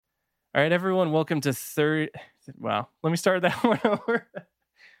All right, everyone, welcome to Wow, let me start that one over.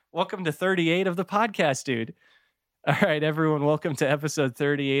 Welcome to 38 of the podcast, dude. All right, everyone, welcome to episode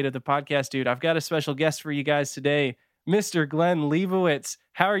 38 of the podcast, dude. I've got a special guest for you guys today, Mr. Glenn Leibowitz.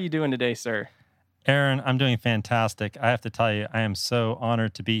 How are you doing today, sir? Aaron, I'm doing fantastic. I have to tell you, I am so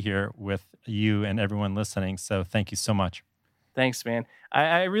honored to be here with you and everyone listening. So thank you so much. Thanks, man.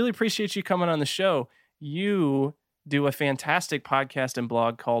 I really appreciate you coming on the show. You do a fantastic podcast and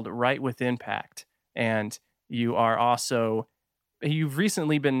blog called Write with Impact. And you've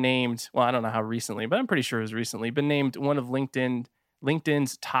recently been named, well, I don't know how recently, but I'm pretty sure it was recently, been named one of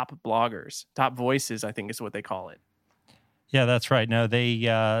LinkedIn's top bloggers, top voices, I think is what they call it. Yeah, that's right. No,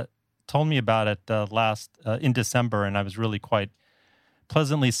 they told me about it in December, and I was really quite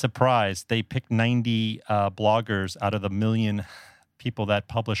pleasantly surprised. They picked 90 bloggers out of the million people that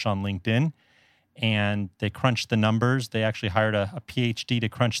publish on LinkedIn, and they crunched the numbers. They actually hired a PhD to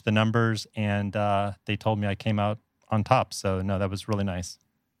crunch the numbers, and they told me I came out on top. So, no, that was really nice.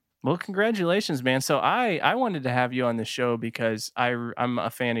 Well, congratulations, man. So I wanted to have you on the show because I'm a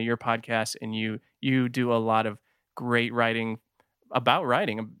fan of your podcast, and you do a lot of great writing about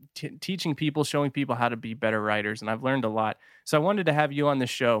writing, teaching people, showing people how to be better writers, and I've learned a lot. So I wanted to have you on the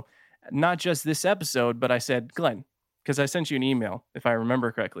show, not just this episode, but I said, Glenn, because I sent you an email, if I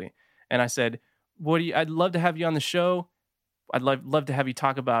remember correctly, and I said, I'd love to have you on the show. I'd love to have you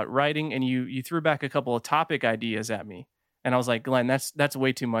talk about writing, and you threw back a couple of topic ideas at me, and I was like, Glenn, that's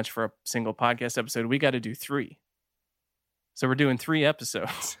way too much for a single podcast episode. We got to do 3. So we're doing 3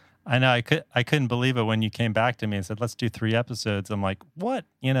 episodes. I know. I couldn't believe it when you came back to me and said, "Let's do 3 episodes." I'm like, "What?"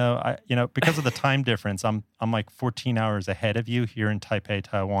 Because of the time difference, I'm like 14 hours ahead of you here in Taipei,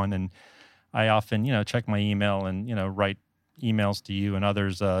 Taiwan, and I often check my email and write emails to you and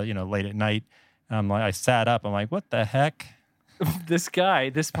others late at night. And I sat up. I'm like, "What the heck?" This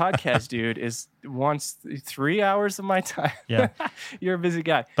podcast dude wants 3 hours of my time. Yeah. You're a busy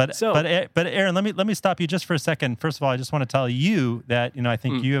guy. But Aaron, let me stop you just for a second. First of all, I just want to tell you that, I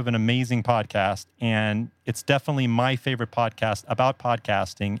think you have an amazing podcast, and it's definitely my favorite podcast about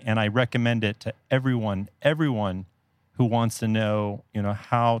podcasting. And I recommend it to everyone who wants to know,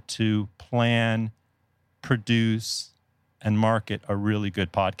 how to plan, produce, and market a really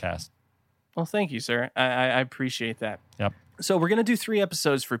good podcast. Well, thank you, sir. I appreciate that. Yep. So we're going to do 3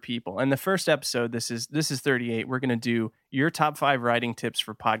 episodes for people. And the first episode, this is 38, we're going to do your top 5 writing tips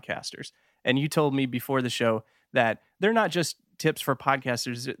for podcasters. And you told me before the show that they're not just tips for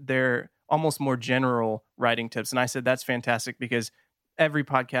podcasters, they're almost more general writing tips. And I said, that's fantastic because every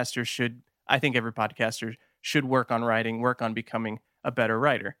podcaster should work on writing, work on becoming a better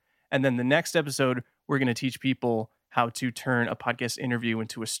writer. And then the next episode, we're going to teach people how to turn a podcast interview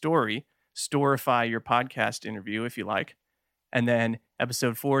into a story, storify your podcast interview, if you like. And then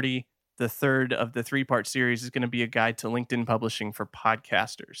episode 40, the third of the 3-part series, is going to be a guide to LinkedIn publishing for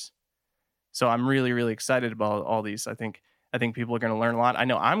podcasters. So I'm really, really excited about all these. I think people are going to learn a lot. I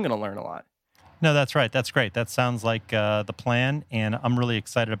know I'm going to learn a lot. No, that's right. That's great. That sounds like the plan, and I'm really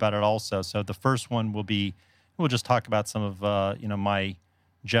excited about it also. So the first one we'll just talk about some of my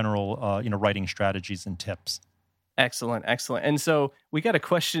general writing strategies and tips. Excellent. And so we got a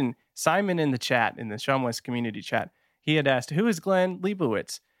question. Simon in the chat, in the Sean West community chat, he had asked, who is Glenn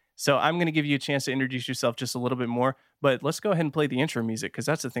Leibowitz? So I'm going to give you a chance to introduce yourself just a little bit more, but let's go ahead and play the intro music because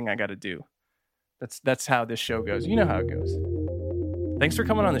that's the thing I got to do. That's how this show goes. You know how it goes. Thanks for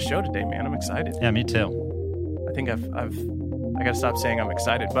coming on the show today, man. I'm excited. Yeah, me too. I think I got to stop saying I'm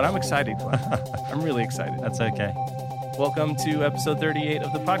excited, but I'm excited, Glenn. I'm really excited. That's okay. Welcome to episode 38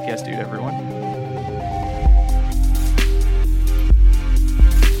 of the podcast, dude, everyone.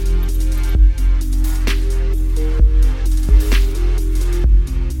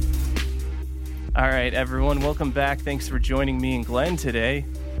 All right, everyone, welcome back. Thanks for joining me and Glenn today.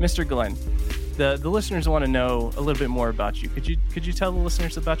 Mr. Glenn, the listeners want to know a little bit more about you. Could you tell the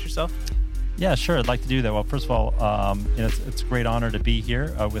listeners about yourself? Yeah, sure. I'd like to do that. Well, first of all, it's a great honor to be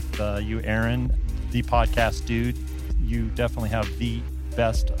here with you, Aaron, the podcast dude. You definitely have the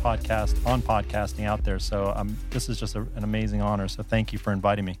best podcast on podcasting out there. So this is just an amazing honor. So thank you for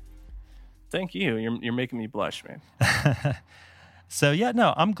inviting me. Thank you. You're making me blush, man. So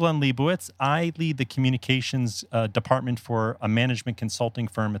I'm Glenn Leibowitz. I lead the communications department for a management consulting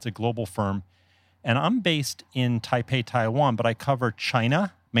firm. It's a global firm. And I'm based in Taipei, Taiwan, but I cover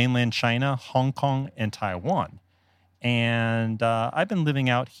China, mainland China, Hong Kong, and Taiwan. And I've been living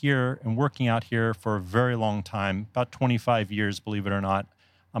out here and working out here for a very long time, about 25 years, believe it or not.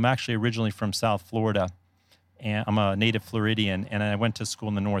 I'm actually originally from South Florida, and I'm a native Floridian, and I went to school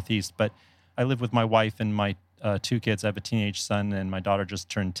in the Northeast. But I live with my wife and my 2 kids. I have a teenage son, and my daughter just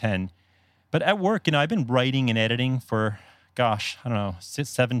turned 10. But at work, I've been writing and editing for, gosh, I don't know,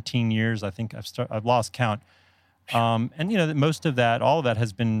 17 years. I think I've lost count. And most of that, all of that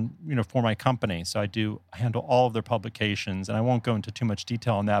has been, for my company. So I handle all of their publications, and I won't go into too much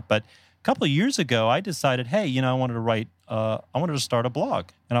detail on that. But a couple of years ago, I decided, hey, I wanted to write, I wanted to start a blog,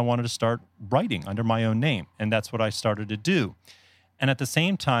 and I wanted to start writing under my own name. And that's what I started to do. And at the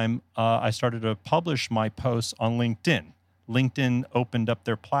same time, I started to publish my posts on LinkedIn. LinkedIn opened up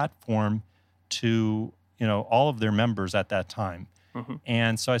their platform to, all of their members at that time. Mm-hmm.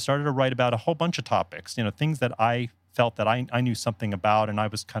 And so I started to write about a whole bunch of topics, things that I felt that I knew something about and I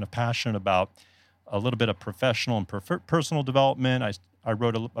was kind of passionate about, a little bit of professional and personal development. I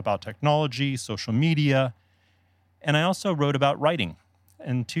wrote about technology, social media, and I also wrote about writing.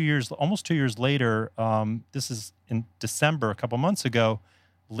 And almost 2 years later, this is in December, a couple months ago,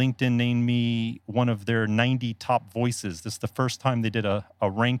 LinkedIn named me one of their 90 top voices. This is the first time they did a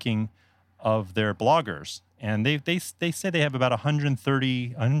ranking of their bloggers. And they say they have about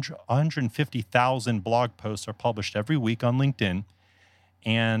 150,000 blog posts are published every week on LinkedIn,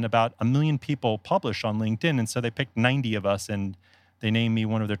 and about 1 million people publish on LinkedIn. And so they picked 90 of us, and they named me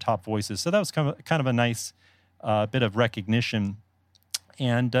one of their top voices. So that was kind of a nice bit of recognition.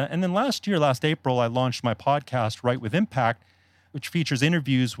 And then last April, I launched my podcast, Write with Impact, which features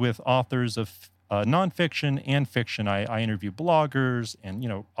interviews with authors of nonfiction and fiction. I interview bloggers and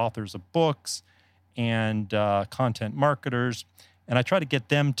authors of books and content marketers, and I try to get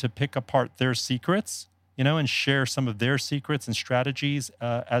them to pick apart their secrets, and share some of their secrets and strategies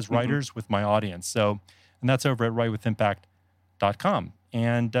as writers with my audience. So, and that's over at writewithimpact.com.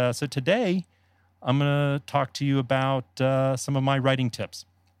 And so today, I'm going to talk to you about some of my writing tips.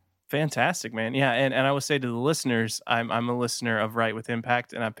 Fantastic, man. Yeah, and I will say to the listeners, I'm a listener of Write with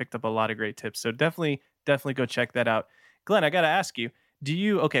Impact, and I picked up a lot of great tips. So definitely go check that out. Glenn, I got to ask you,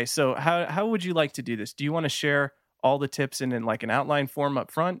 so how would you like to do this? Do you want to share all the tips in like an outline form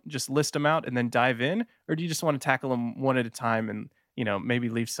up front, just list them out and then dive in? Or do you just want to tackle them one at a time and, maybe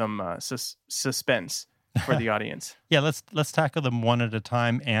leave some suspense for the audience? Yeah, let's tackle them one at a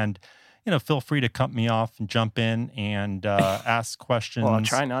time, and feel free to cut me off and jump in and ask questions. Well, I'll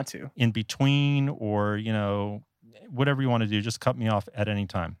try not to. In between, or whatever you want to do, just cut me off at any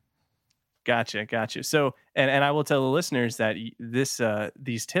time. Gotcha. So, and I will tell the listeners that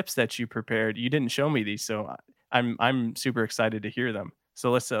these tips that you prepared, you didn't show me these, so I'm super excited to hear them.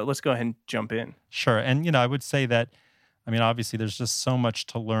 So let's go ahead and jump in. Sure, and I would say that, obviously, there's just so much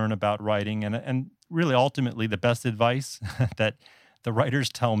to learn about writing, and really, ultimately, the best advice that the writers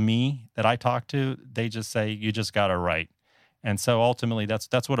tell me that I talk to, they just say, you just got to write. And so ultimately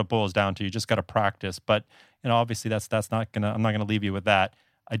that's what it boils down to. You just got to practice. But, obviously I'm not going to leave you with that.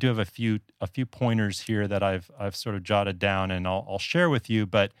 I do have a few pointers here that I've sort of jotted down, and I'll share with you,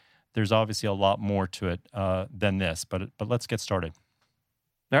 but there's obviously a lot more to it than this, but let's get started.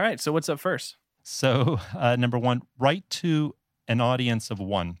 All right. So what's up first? So number one, write to an audience of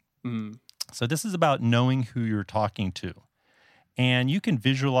one. So this is about knowing who you're talking to. And you can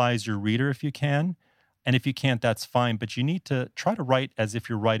visualize your reader if you can. And if you can't, that's fine. But you need to try to write as if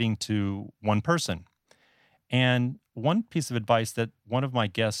you're writing to one person. And one piece of advice that one of my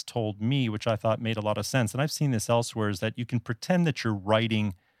guests told me, which I thought made a lot of sense, and I've seen this elsewhere, is that you can pretend that you're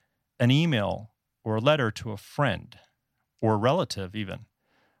writing an email or a letter to a friend or a relative even.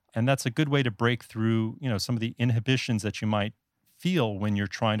 And that's a good way to break through, some of the inhibitions that you might feel when you're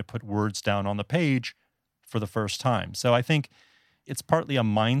trying to put words down on the page for the first time. So I think it's partly a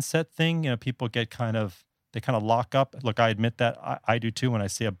mindset thing. People get they kind of lock up. Look, I admit that I do too. When I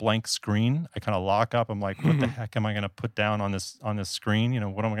see a blank screen, I kind of lock up. I'm like, what the heck am I going to put down on this screen?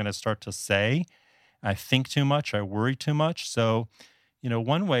 What am I going to start to say? I think too much. I worry too much. So,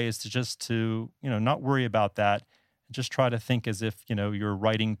 one way is to not worry about that. Just try to think as if, you're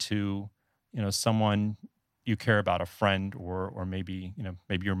writing to, someone you care about, a friend, or maybe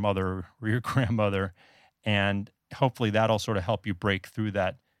your mother or your grandmother. And hopefully that'll sort of help you break through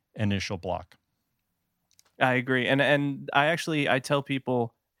that initial block. I agree. And I tell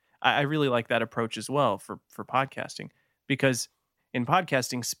people, I really like that approach as well for podcasting, because in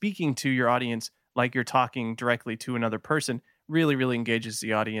podcasting, speaking to your audience like you're talking directly to another person really, really engages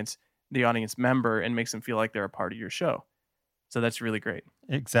the audience member, and makes them feel like they're a part of your show. So that's really great.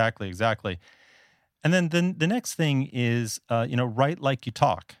 Exactly. And then the next thing is, write like you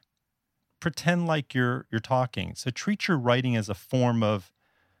talk. Pretend like you're talking. So treat your writing as a form of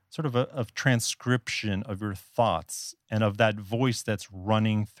sort of transcription of your thoughts and of that voice that's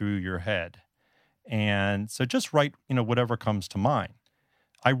running through your head. And so just write, whatever comes to mind.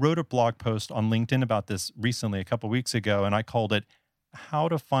 I wrote a blog post on LinkedIn about this recently, a couple of weeks ago, and I called it how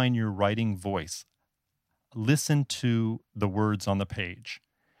to find your writing voice. Listen to the words on the page.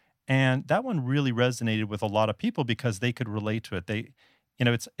 And that one really resonated with a lot of people because they could relate to it.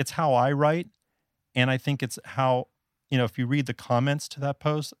 It's how I write, and I think it's how, if you read the comments to that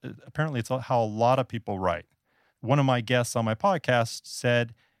post, apparently it's how a lot of people write. One of my guests on my podcast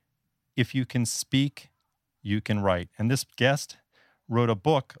said, if you can speak, you can write. And this guest wrote a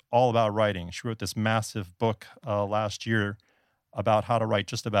book all about writing. She wrote this massive book last year about how to write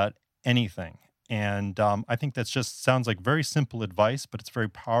just about anything. And I think that's just sounds like very simple advice, but it's very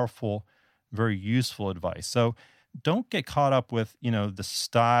powerful, very useful advice. So don't get caught up with, the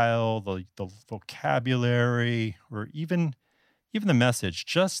style, the vocabulary, or even the message.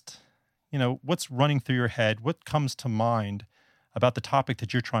 Just, what's running through your head, what comes to mind about the topic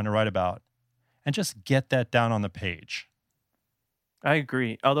that you're trying to write about, and just get that down on the page. I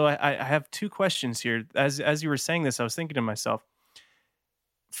agree. Although I have two questions here. As you were saying this, I was thinking to myself,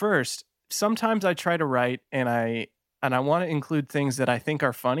 first, sometimes I try to write and I want to include things that I think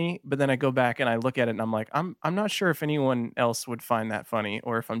are funny, but then I go back and I look at it and I'm like, I'm not sure if anyone else would find that funny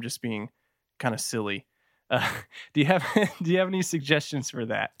or if I'm just being kind of silly. Do you have any suggestions for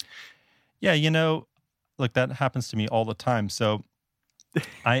that? Yeah, look, that happens to me all the time. So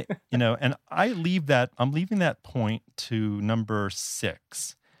and I'm leaving that point to number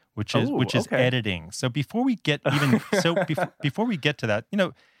 6, which is okay. editing. So before we get before we get to that,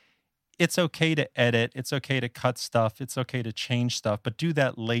 it's okay to edit, it's okay to cut stuff, it's okay to change stuff, but do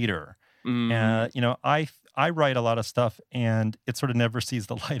that later. I write a lot of stuff and it sort of never sees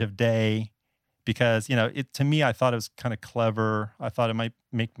the light of day because, to me, I thought it was kind of clever. I thought it might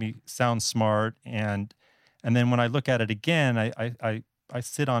make me sound smart. And then when I look at it again, I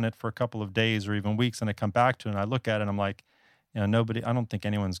sit on it for a couple of days or even weeks and I come back to it and I look at it and I'm like, I don't think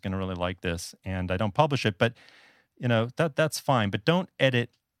anyone's going to really like this, and I don't publish it. But, that's fine. But don't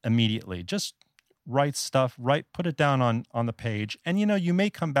edit immediately. Just write stuff, put it down on the page. And, you may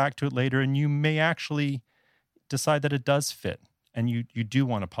come back to it later and you may actually decide that it does fit and you do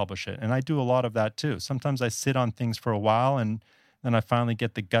want to publish it. And I do a lot of that too. Sometimes I sit on things for a while and then I finally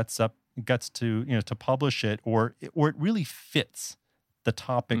get the guts to, to publish it, or it really fits the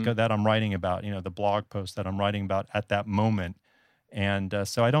topic that I'm writing about, the blog post that I'm writing about at that moment. And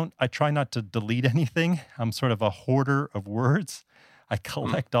so I try not to delete anything. I'm sort of a hoarder of words. I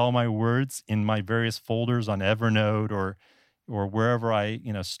collect all my words in my various folders on Evernote or wherever I,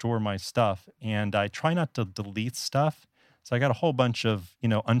 store my stuff. And I try not to delete stuff. So I got a whole bunch of,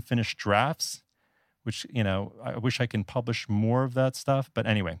 unfinished drafts, which, I wish I can publish more of that stuff. But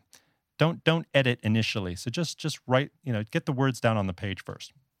anyway, don't edit initially. So just write, get the words down on the page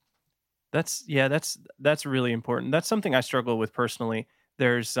first. That's really important. That's something I struggle with personally.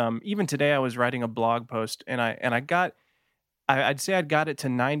 There's even today I was writing a blog post and I'd say I'd got it to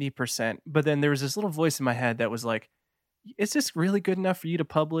 90%, but then there was this little voice in my head that was like, is this really good enough for you to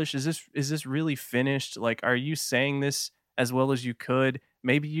publish? Is this really finished? Like, are you saying this as well as you could?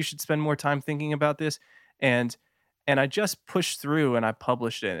 Maybe you should spend more time thinking about this. And I just pushed through and I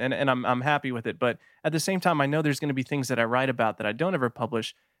published it and I'm happy with it. But at the same time, I know there's going to be things that I write about that I don't ever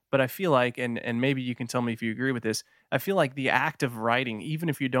publish. But I feel like, and maybe you can tell me if you agree with this, I feel like the act of writing, even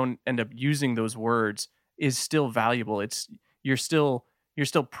if you don't end up using those words, is still valuable. You're still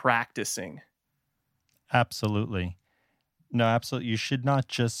practicing. Absolutely. No, absolutely. You should not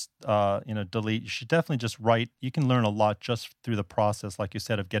just, delete. You should definitely just write. You can learn a lot just through the process, like you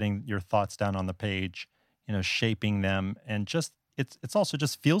said, of getting your thoughts down on the page, shaping them. And just, it's also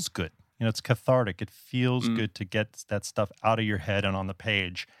just feels good. It's cathartic. It feels good to get that stuff out of your head and on the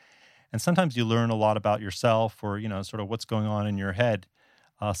page. And sometimes you learn a lot about yourself or, sort of what's going on in your head.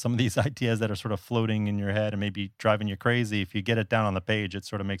 Some of these ideas that are sort of floating in your head and maybe driving you crazy, if you get it down on the page, it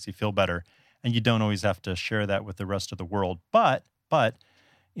sort of makes you feel better. And you don't always have to share that with the rest of the world. But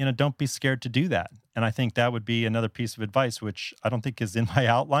don't be scared to do that. And I think that would be another piece of advice, which I don't think is in my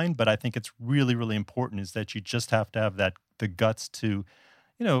outline, but I think it's really, really important, is that you just have to have the guts to,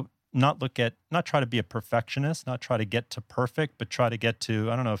 not try to be a perfectionist, not try to get to perfect, but try to get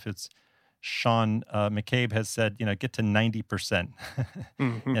to, I don't know if it's Sean McCabe has said, get to 90%.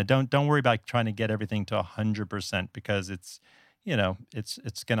 Mm-hmm. Don't worry about trying to get everything to 100% because it's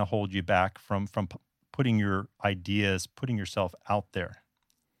going to hold you back from putting your ideas, putting yourself out there.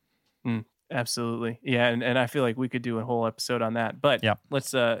 Absolutely. Yeah. And I feel like we could do a whole episode on that, but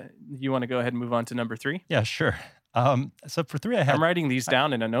let's, you want to go ahead and move on to number 3? Yeah, sure. So for 3, I'm writing these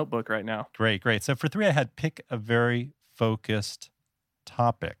down in a notebook right now. Great. So for 3, I had pick a very focused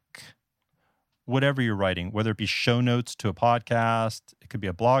topic. Whatever you're writing, whether it be show notes to a podcast, it could be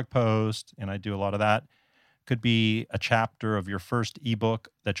a blog post, and I do a lot of that. Could be a chapter of your first ebook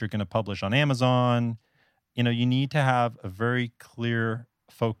that you're going to publish on Amazon. You need to have a very clear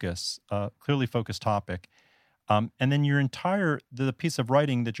focus, clearly focused topic. And then the piece of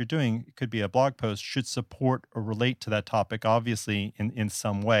writing that you're doing, it could be a blog post, should support or relate to that topic, obviously, in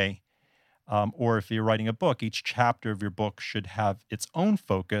some way. Or if you're writing a book, each chapter of your book should have its own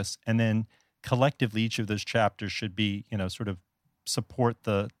focus. And then collectively, each of those chapters should be, sort of support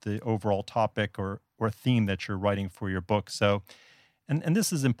the overall topic or theme that you're writing for your book. So, and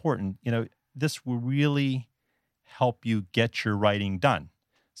this is important, this will really help you get your writing done.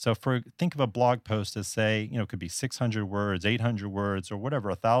 So think of a blog post as, say, it could be 600 words, 800 words, or whatever,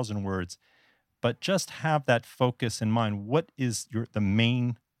 1,000 words, but just have that focus in mind. What is the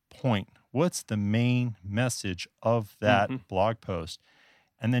main point? What's the main message of that blog post?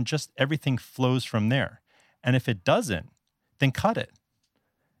 And then just everything flows from there. And if it doesn't, then cut it.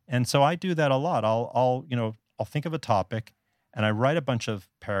 And so I do that a lot. I'll think of a topic and I write a bunch of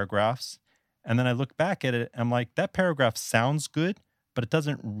paragraphs, and then I look back at it and I'm like, that paragraph sounds good, but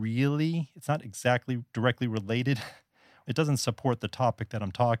it's not exactly directly related. It doesn't support the topic that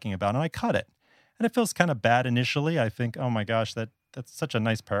I'm talking about, and I cut it. And it feels kind of bad initially. I think, oh my gosh, that's such a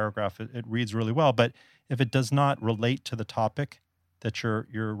nice paragraph. It reads really well. But if it does not relate to the topic that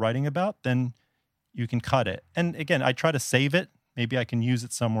you're writing about, then you can cut it. And again, I try to save it. Maybe I can use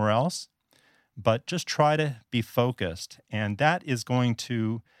it somewhere else, but just try to be focused. And that is going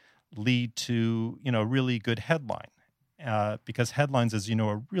to lead to, a really good headline. Because headlines, as you know,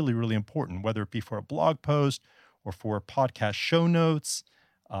 are really, really important, whether it be for a blog post or for podcast show notes,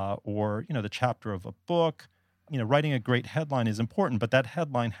 or, the chapter of a book. Writing a great headline is important, but that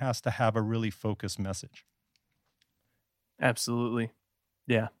headline has to have a really focused message. Absolutely.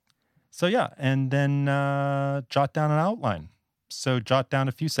 Yeah. So, yeah, and then jot down an outline. So jot down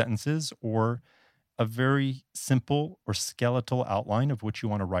a few sentences or a very simple or skeletal outline of what you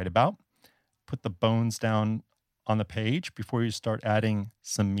want to write about. Put the bones down on the page before you start adding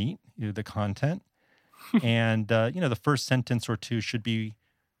some meat, the content. And, the first sentence or two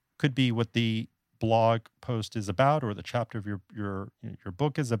could be what the blog post is about or the chapter of your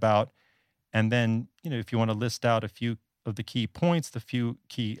book is about. And then, if you want to list out a few of the key points, the few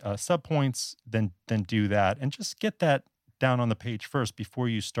key subpoints, then do that. And just get that down on the page first before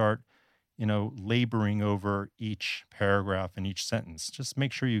you start, laboring over each paragraph and each sentence. Just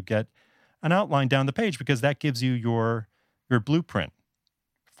make sure you get an outline down the page, because that gives you your blueprint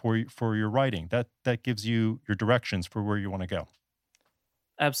for your writing. That gives you your directions for where you want to go.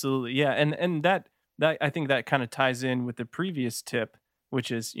 Absolutely. Yeah. And that I think that kind of ties in with the previous tip, which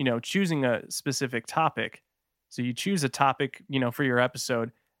is, choosing a specific topic. So you choose a topic, for your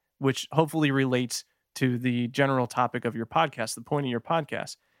episode, which hopefully relates to the general topic of your podcast, the point of your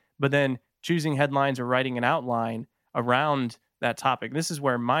podcast. But then choosing headlines or writing an outline around that topic. This is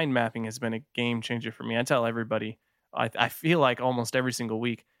where mind mapping has been a game changer for me. I tell everybody, I feel like almost every single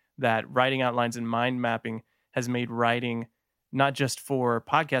week, that writing outlines and mind mapping has made writing, not just for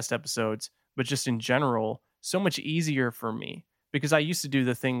podcast episodes, but just in general, so much easier for me. Because I used to do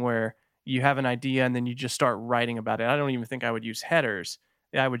the thing where you have an idea and then you just start writing about it. I don't even think I would use headers.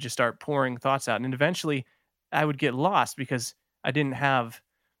 I would just start pouring thoughts out. And eventually I would get lost because I didn't have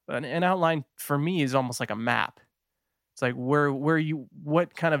an outline. For me is almost like a map. It's like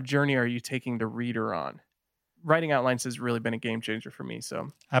what kind of journey are you taking the reader on? Writing outlines has really been a game changer for me. So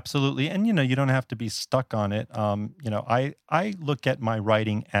absolutely. And, you don't have to be stuck on it. I look at my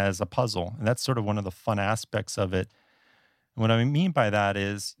writing as a puzzle, and that's sort of one of the fun aspects of it. And what I mean by that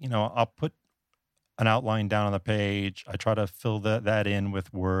is, I'll put an outline down on the page. I try to fill that in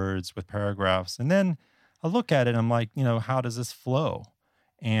with words, with paragraphs. And then I look at it and I'm like, how does this flow?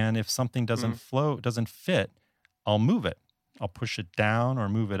 And if something doesn't fit, I'll move it. I'll push it down or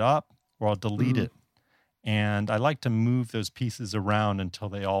move it up, or I'll delete it. And I like to move those pieces around until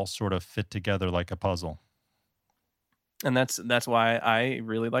they all sort of fit together like a puzzle. And that's why I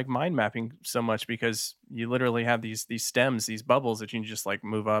really like mind mapping so much, because you literally have these stems, these bubbles that you can just like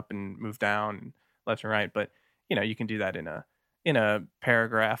move up and move down and left and right. But you can do that in a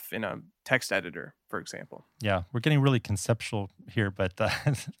paragraph in a text editor, for example. Yeah, we're getting really conceptual here, but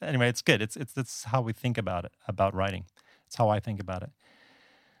anyway, it's good. It's how we think about it, about writing. It's how I think about it.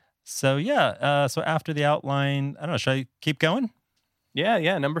 So yeah, so after the outline, I don't know, should I keep going?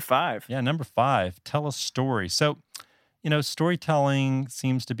 Yeah, number 5. Yeah, number 5, tell a story. So, storytelling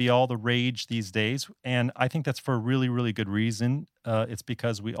seems to be all the rage these days, and I think that's for a really, really good reason. It's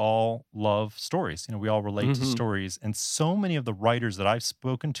because we all love stories. We all relate to stories, and so many of the writers that I've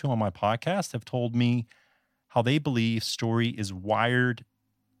spoken to on my podcast have told me how they believe story is wired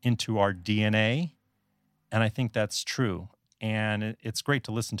into our DNA And I think that's true. And it's great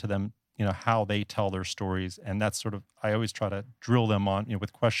to listen to them, how they tell their stories. And that's sort of, I always try to drill them on,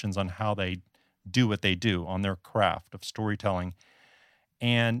 with questions on how they do what they do on their craft of storytelling.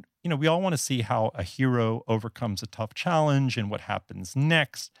 And, we all want to see how a hero overcomes a tough challenge and what happens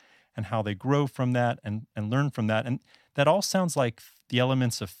next and how they grow from that and learn from that. And that all sounds like the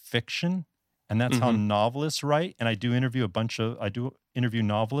elements of fiction. And that's how novelists write. And I do interview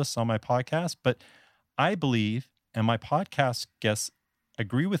novelists on my podcast, but I believe, and my podcast guests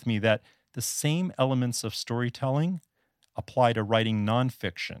agree with me, that the same elements of storytelling apply to writing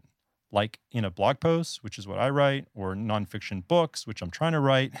nonfiction, like in a blog post, which is what I write, or nonfiction books, which I'm trying to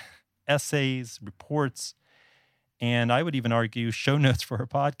write, essays, reports, and I would even argue show notes for a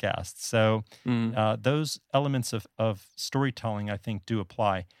podcast. So those elements of storytelling, I think, do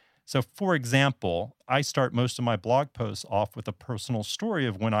apply. So, for example, I start most of my blog posts off with a personal story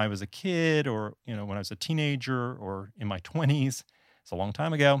of when I was a kid, or when I was a teenager, or in my 20s. It's a long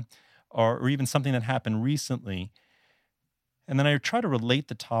time ago, or even something that happened recently. And then I try to relate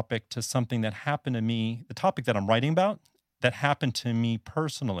the topic to something that happened to me, the topic that I'm writing about, that happened to me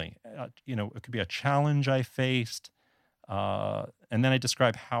personally. It could be a challenge I faced, and then I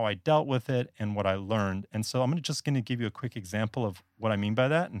describe how I dealt with it and what I learned. And so I'm just going to give you a quick example of what I mean by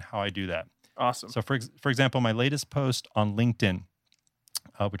that and how I do that. Awesome. So for example, my latest post on LinkedIn,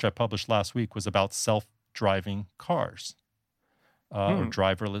 which I published last week, was about self-driving cars or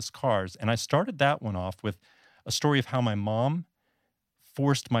driverless cars. And I started that one off with a story of how my mom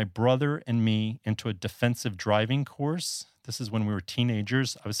forced my brother and me into a defensive driving course. This is when we were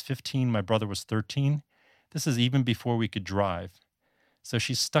teenagers. I was 15, my brother was 13. This is even before we could drive. So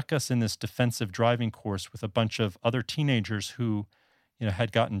she stuck us in this defensive driving course with a bunch of other teenagers who,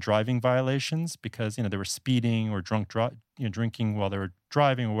 had gotten driving violations because, they were speeding or drinking while they were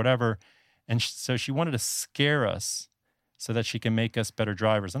driving or whatever. And so she wanted to scare us so that she can make us better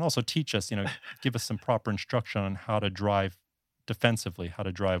drivers and also teach us, give us some proper instruction on how to drive defensively, how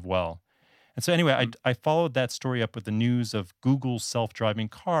to drive well. And so anyway, I followed that story up with the news of Google's self-driving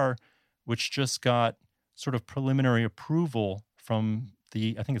car, which just got sort of preliminary approval from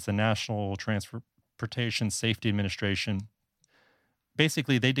I think it's the National Transportation Safety Administration.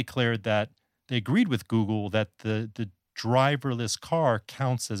 Basically, they declared that they agreed with Google that the driverless car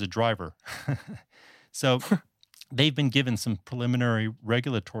counts as a driver. So they've been given some preliminary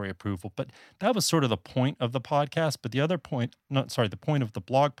regulatory approval, but that was sort of the point of the podcast. But the point of the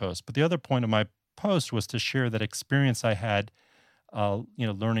blog post. But the other point of my post was to share that experience I had,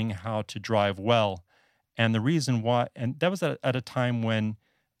 learning how to drive well. And the reason why, and that was at a time when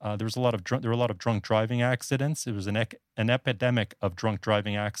there were a lot of drunk driving accidents. It was an epidemic of drunk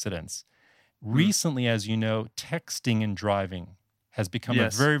driving accidents. Recently, as you know, texting and driving has become a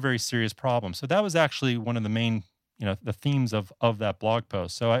very, very serious problem. So that was actually one of the main, the themes of that blog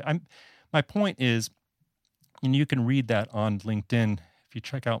post. So my point is, and you can read that on LinkedIn if you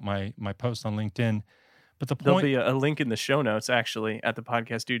check out my post on LinkedIn. But there'll be a link in the show notes, actually, at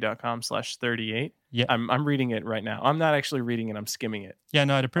thepodcastdude.com/38. Yeah. I'm reading it right now. I'm not actually reading it. I'm skimming it. Yeah,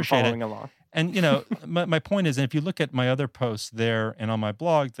 no, I'd appreciate it. Following along. And, my point is, and if you look at my other posts there and on my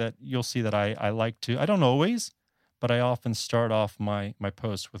blog, that you'll see that I like to, I don't always, but I often start off my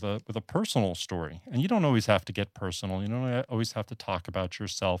posts with a personal story. And you don't always have to get personal. You don't always have to talk about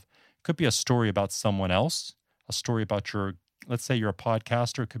yourself. It could be a story about someone else, a story about let's say you're a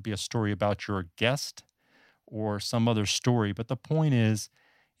podcaster. It could be a story about your guest or some other story. But the point is,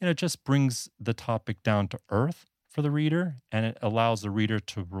 it just brings the topic down to earth for the reader, and it allows the reader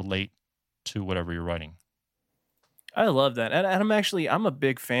to relate to whatever you're writing. I love that. And I'm a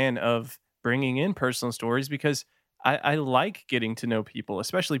big fan of bringing in personal stories because I like getting to know people,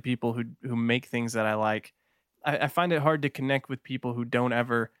 especially people who make things that I like. I find it hard to connect with people who don't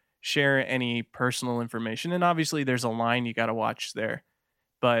ever share any personal information. And obviously there's a line you got to watch there.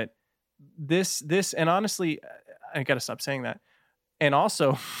 But this, and honestly, I got to stop saying that. And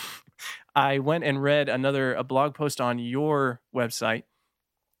also, I went and read a blog post on your website.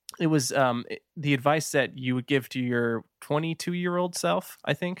 It was the advice that you would give to your 22-year-old self,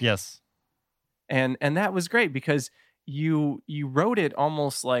 I think. Yes. And that was great because you wrote it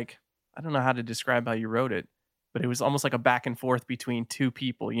almost like, I don't know how to describe how you wrote it, but it was almost like a back and forth between two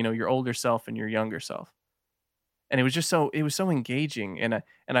people, your older self and your younger self. And it was just so engaging, and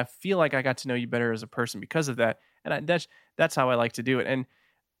I feel like I got to know you better as a person because of that. And that's how I like to do it. And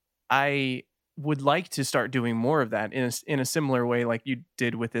I would like to start doing more of that in a similar way like you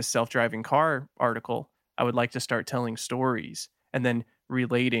did with this self-driving car article. I would like to start telling stories and then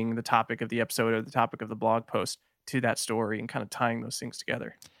relating the topic of the episode or the topic of the blog post to that story and kind of tying those things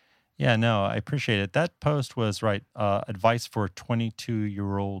together. Yeah, no, I appreciate it. That post was right, advice for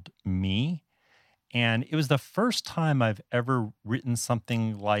 22-year-old me. And it was the first time I've ever written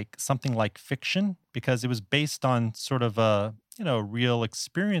something like fiction, because it was based on sort of a, real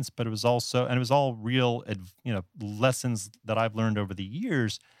experience, but it was all real, lessons that I've learned over the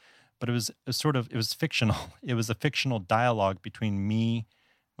years. But it was fictional. It was a fictional dialogue between me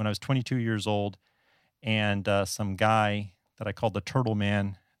when I was 22 years old and some guy that I called the Turtle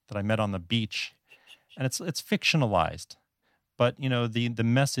Man that I met on the beach, and it's fictionalized, but the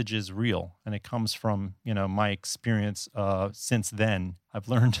message is real, and it comes from my experience. Since then I've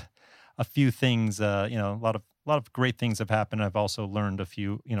learned a few things. A lot of great things have happened. I've also learned a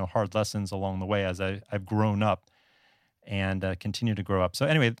few hard lessons along the way as I've grown up and continue to grow up. So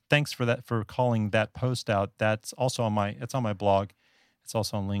anyway, thanks for that, for calling that post out. That's also it's on my blog. It's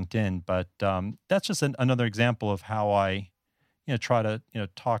also on LinkedIn. But that's just another example of how I try to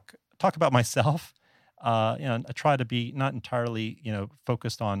talk about myself. I try to be not entirely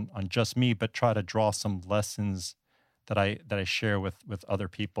focused on just me, but try to draw some lessons that I share with other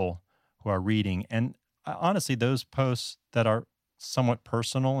people who are reading. And honestly, those posts that are somewhat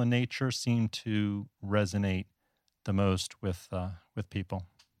personal in nature seem to resonate the most with people.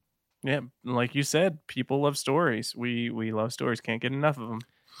 Yeah, like you said, people love stories. We love stories. Can't get enough of them.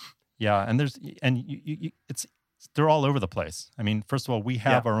 Yeah, and it's they're all over the place. I mean, first of all, we Yeah.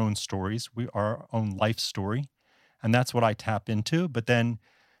 have our own stories, our own life story, and that's what I tap into. But then,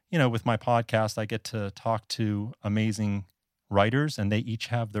 with my podcast, I get to talk to amazing writers, and they each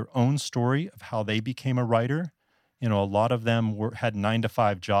have their own story of how they became a writer. A lot of them had 9 to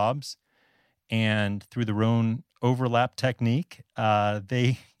 5 jobs, and through their own overlap technique,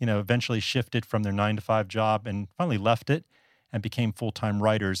 they eventually shifted from their 9 to 5 job and finally left it and became full-time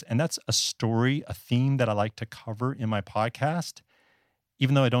writers. And that's a story, a theme that I like to cover in my podcast.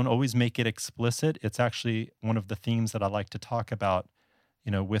 Even though I don't always make it explicit, it's actually one of the themes that I like to talk about,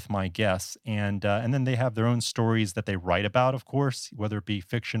 with my guests. And then they have their own stories that they write about, of course, whether it be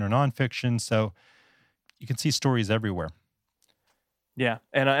fiction or nonfiction. So you can see stories everywhere. Yeah,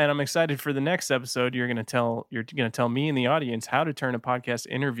 and I'm excited for the next episode. You're gonna tell me and the audience how to turn a podcast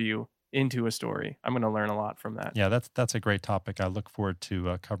interview into a story. I'm gonna learn a lot from that. Yeah, that's a great topic. I look forward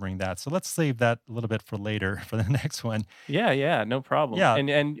to covering that. So let's save that a little bit for later for the next one. Yeah, no problem. Yeah.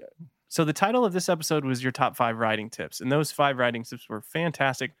 And so the title of this episode was your top 5 writing tips, and those 5 writing tips were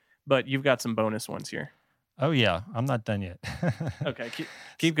fantastic. But you've got some bonus ones here. Oh yeah, I'm not done yet. Okay,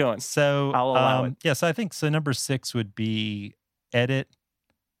 keep going. So I'll allow it. Yeah, so I think number 6 would be edit,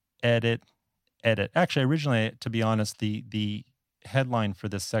 edit, edit. Actually, originally, to be honest, the headline for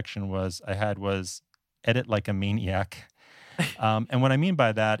this section was edit like a maniac. And what I mean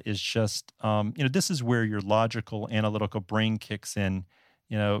by that is just, this is where your logical, analytical brain kicks in.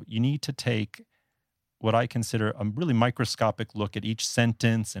 You need to take what I consider a really microscopic look at each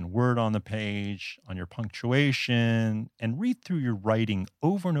sentence and word on the page, on your punctuation, and read through your writing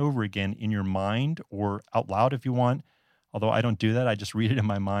over and over again in your mind or out loud if you want. Although I don't do that, I just read it in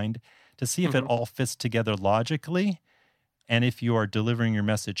my mind to see if it all fits together logically. And if you are delivering your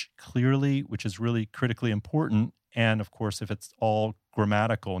message clearly, which is really critically important. And of course, if it's all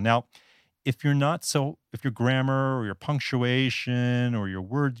grammatical. Now, if your grammar or your punctuation or your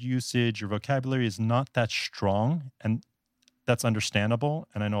word usage, your vocabulary is not that strong, and that's understandable.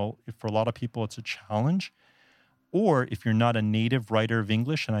 And I know for a lot of people, it's a challenge. Or if you're not a native writer of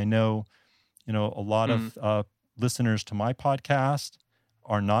English, and I know, a lot of listeners to my podcast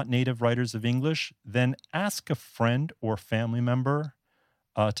are not native writers of English, then ask a friend or family member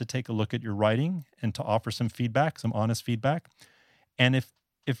to take a look at your writing and to offer some feedback, some honest feedback. And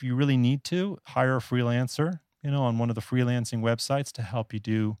if you really need to, hire a freelancer, on one of the freelancing websites to help you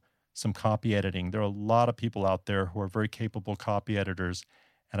do some copy editing. There are a lot of people out there who are very capable copy editors,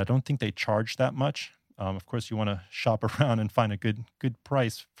 and I don't think they charge that much. Of course, you want to shop around and find a good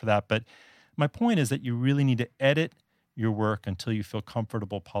price for that. But my point is that you really need to edit your work until you feel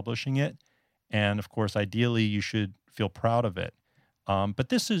comfortable publishing it. And of course, ideally, you should feel proud of it.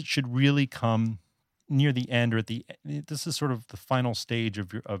 But should really come near the end, or this is sort of the final stage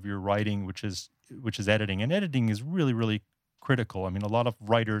of your writing, which is editing. And editing is really, really critical. I mean, a lot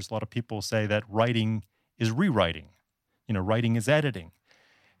of people say that writing is rewriting. Writing is editing.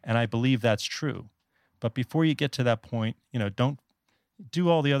 And I believe that's true. But before you get to that point, don't do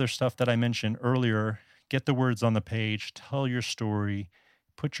all the other stuff that I mentioned earlier. Get the words on the page, tell your story,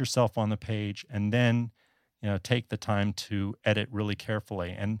 put yourself on the page, and then, take the time to edit really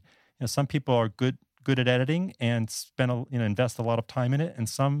carefully. And some people are good at editing and invest a lot of time in it, and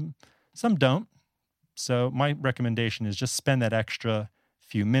some don't. So my recommendation is just spend that extra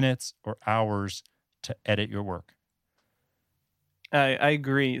few minutes or hours to edit your work. I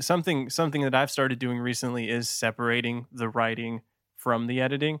agree. Something that I've started doing recently is separating the writing from the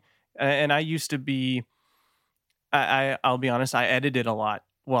editing. And I used to be, I'll be honest, I edited a lot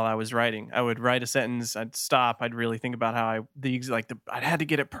while I was writing. I would write a sentence, I'd stop, I'd really think about how I had to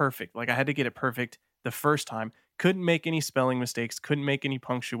get it perfect. Like I had to get it perfect the first time. Couldn't make any spelling mistakes, couldn't make any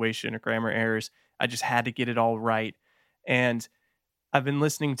punctuation or grammar errors. I just had to get it all right. And I've been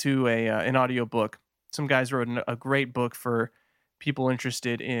listening to an audiobook. Some guys wrote a great book for people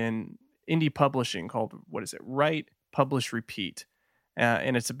interested in indie publishing called, what is it? Write, Publish, Repeat.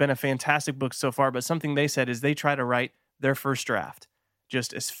 And it's been a fantastic book so far, but something they said is they try to write their first draft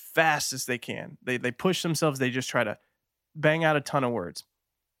just as fast as they can. They push themselves, they just try to bang out a ton of words.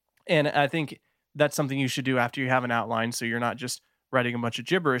 And I think that's something you should do after you have an outline, so you're not just writing a bunch of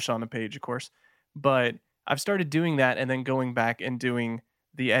gibberish on a page, of course. But I've started doing that and then going back and doing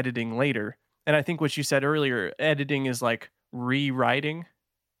the editing later. And I think what you said earlier, editing is like rewriting.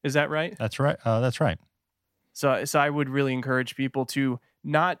 Is that right? That's right. That's right. So I would really encourage people to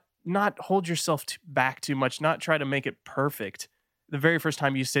not hold yourself back too much, not try to make it perfect. The very first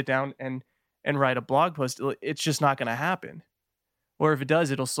time you sit down and write a blog post, it's just not going to happen. Or if it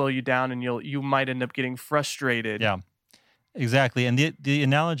does, it'll slow you down, and you might end up getting frustrated. Yeah, exactly. And the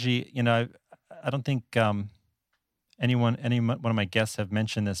analogy, I don't think any one of my guests have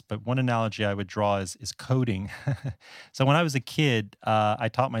mentioned this, but one analogy I would draw is coding. So when I was a kid, I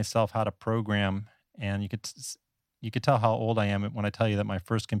taught myself how to program, and you could tell how old I am when I tell you that my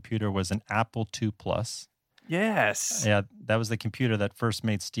first computer was an Apple II Plus. Yes. Yeah, that was the computer that first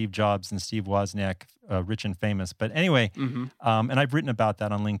made Steve Jobs and Steve Wozniak rich and famous. But anyway, and I've written about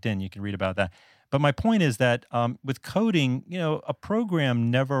that on LinkedIn. You can read about that. But my point is that with coding, a program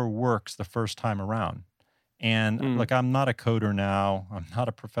never works the first time around. And look, I'm not a coder now. I'm not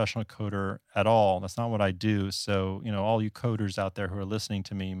a professional coder at all. That's not what I do. So, all you coders out there who are listening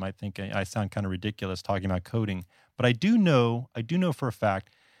to me might think I sound kind of ridiculous talking about coding. But I do know for a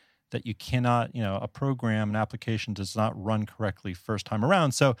fact that you cannot, a program, an application does not run correctly first time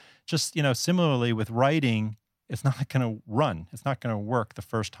around. So just, similarly with writing, it's not going to run. It's not going to work the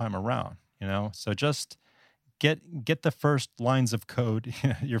first time around, So just get the first lines of code,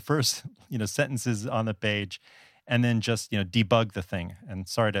 your first, sentences on the page, and then just, debug the thing. And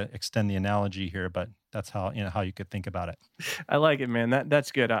sorry to extend the analogy here, but that's how you could think about it. I like it, man.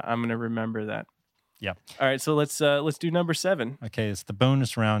 That's good. I'm going to remember that. Yeah. All right, so let's do number 7. Okay, it's the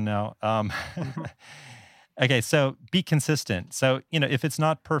bonus round now. Okay, so be consistent. So, if it's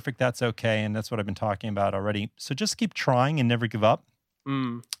not perfect, that's okay, and that's what I've been talking about already. So just keep trying and never give up.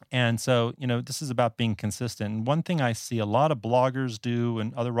 And so, this is about being consistent. And one thing I see a lot of bloggers do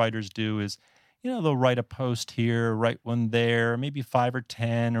and other writers do is, they'll write a post here, write one there, maybe 5 or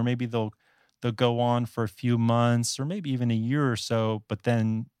 10, or maybe they'll go on for a few months or maybe even a year or so, but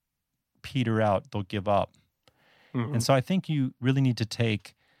then peter out, they'll give up. And so I think you really need to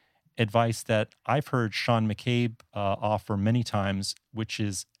take advice that I've heard Sean McCabe offer many times, which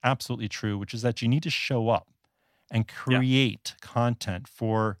is absolutely true, which is that you need to show up and create content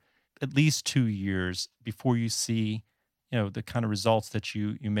for at least 2 years before you see, the kind of results that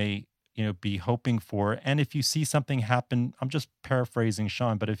you may, be hoping for. And if you see something happen, I'm just paraphrasing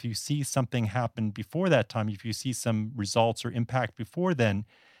Sean, but if you see something happen before that time, if you see some results or impact before then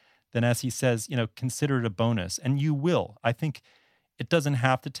as he says, consider it a bonus. And you will. I think it doesn't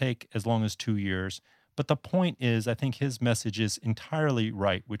have to take as long as 2 years. But the point is, I think his message is entirely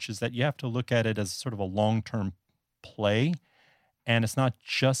right, which is that you have to look at it as sort of a long-term play. And it's not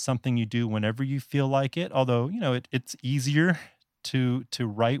just something you do whenever you feel like it, although, it's easier to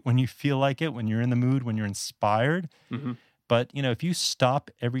write when you feel like it, when you're in the mood, when you're inspired. But, if you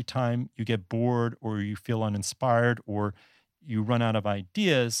stop every time you get bored or you feel uninspired or you run out of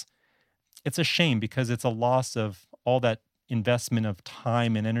ideas, it's a shame because it's a loss of all that investment of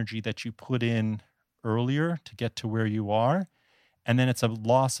time and energy that you put in earlier to get to where you are. And then it's a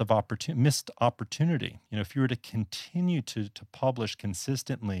loss of missed opportunity. If you were to continue to publish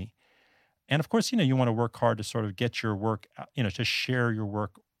consistently, and of course, you want to work hard to sort of get your work, to share your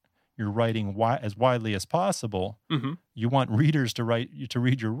work, your writing as widely as possible. You want readers to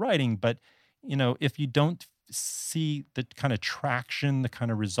read your writing, but if you don't see the kind of traction, the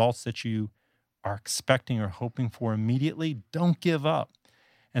kind of results that you are expecting or hoping for immediately, don't give up.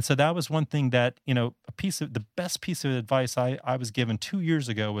 And so that was one thing that, the best piece of advice I was given 2 years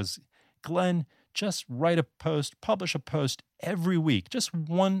ago was, Glenn, just write a post, publish a post every week, just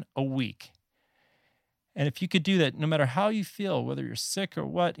one a week. And if you could do that, no matter how you feel, whether you're sick or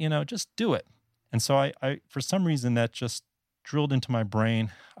what, just do it. And so I for some reason, that just drilled into my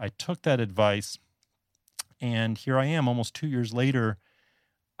brain. I took that advice, and here I am almost 2 years later.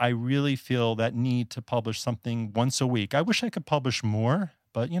 I really feel that need to publish something once a week. I wish I could publish more,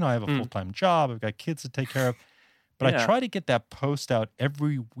 but I have a Mm. full-time job. I've got kids to take care of. But I Yeah. try to get that post out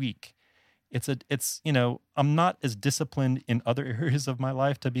every week. I'm not as disciplined in other areas of my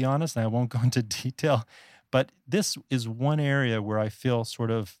life, to be honest, and I won't go into detail, but this is one area where I feel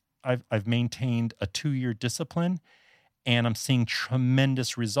sort of I've maintained a 2-year discipline, and I'm seeing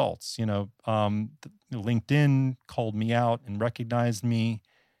tremendous results. LinkedIn called me out and recognized me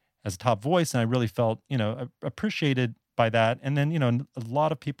as a top voice, and I really felt, appreciated by that. And then, a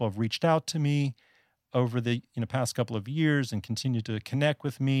lot of people have reached out to me over the past couple of years and continue to connect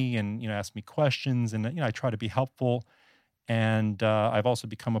with me and ask me questions, and I try to be helpful. And I've also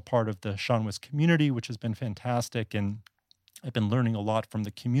become a part of the Sean West community, which has been fantastic. And I've been learning a lot from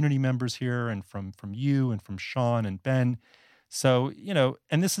the community members here, and from you and from Sean and Ben. So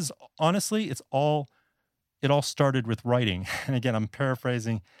and this is honestly, it all started with writing. And again, I'm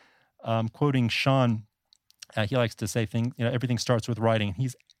paraphrasing, quoting Sean. He likes to say everything starts with writing.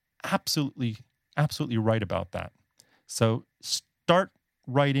 He's absolutely right about that. So start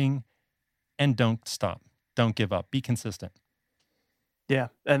writing and don't stop. Don't give up. Be consistent. Yeah.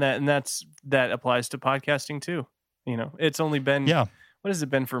 And that applies to podcasting too. It's only been, Yeah. what has it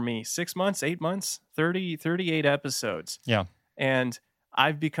been for me? 6 months, 8 months, 38 episodes. Yeah. And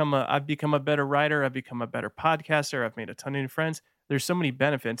I've become a better writer. I've become a better podcaster. I've made a ton of new friends. There's so many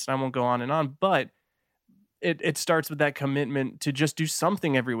benefits, and I won't go on, but it starts with that commitment to just do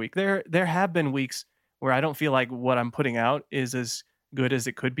something every week. There have been weeks where I don't feel like what I'm putting out is as good as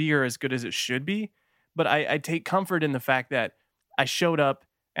it could be or as good as it should be. But I take comfort in the fact that I showed up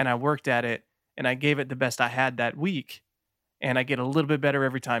and I worked at it and I gave it the best I had that week. And I get a little bit better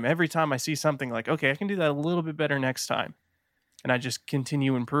every time. Every time I see something like, okay, I can do that a little bit better next time. And I just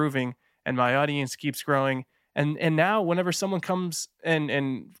continue improving, and my audience keeps growing. And now whenever someone comes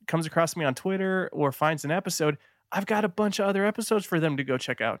and comes across me on Twitter or finds an episode, I've got a bunch of other episodes for them to go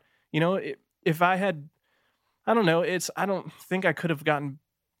check out. If I had, I don't know, I don't think I could have gotten,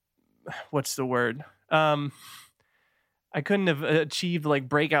 what's the word? I couldn't have achieved like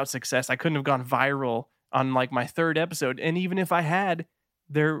breakout success. I couldn't have gone viral on like my third episode. And even if I had,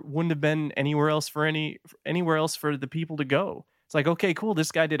 there wouldn't have been anywhere else for the people to go. It's like, okay, cool.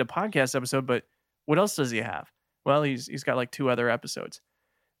 This guy did a podcast episode, but what else does he have? Well, he's got like 2 other episodes.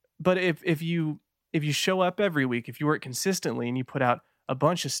 But if you show up every week, if you work consistently and you put out a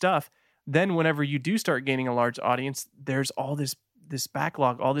bunch of stuff, then whenever you do start gaining a large audience, there's all this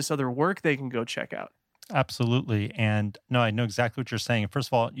backlog, all this other work they can go check out. Absolutely. And no, I know exactly what you're saying. First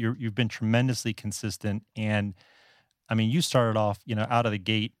of all, you've been tremendously consistent. And I mean, you started off, out of the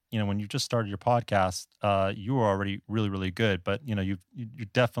gate, when you just started your podcast, you were already really, really good, but you're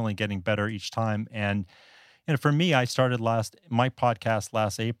definitely getting better each time. And, for me, I started my podcast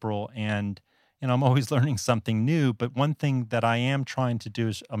last April, and, I'm always learning something new. But one thing that I am trying to do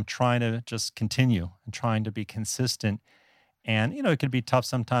is I'm trying to just continue and trying to be consistent. And, it could be tough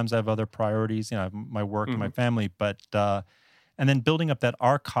sometimes. I have other priorities, my work and my family, but, and then building up that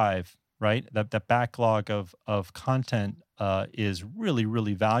archive, right? That backlog of content is really,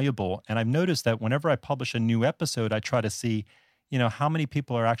 really valuable. And I've noticed that whenever I publish a new episode, I try to see, how many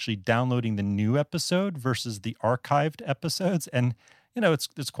people are actually downloading the new episode versus the archived episodes. And,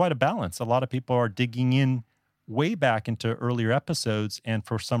 it's quite a balance. A lot of people are digging in way back into earlier episodes, and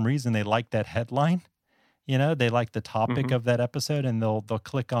for some reason they like that headline. They like the topic of that episode, and they'll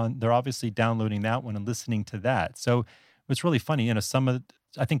click on. They're obviously downloading that one and listening to that. So it's really funny.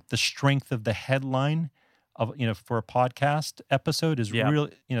 I think the strength of the headline of for a podcast episode is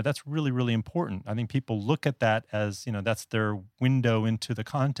really that's really, really important. I think people look at that as that's their window into the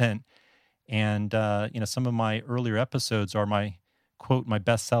content. And some of my earlier episodes are my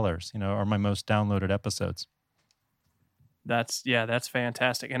best sellers. Are my most downloaded episodes. That's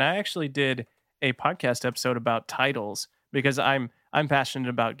fantastic. And I actually did a podcast episode about titles because I'm passionate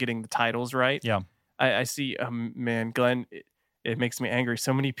about getting the titles right. Yeah. I see, man, Glenn, it makes me angry.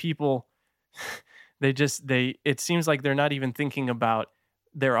 So many people, it seems like they're not even thinking about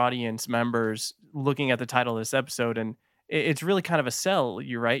their audience members looking at the title of this episode. And it's really kind of a sell.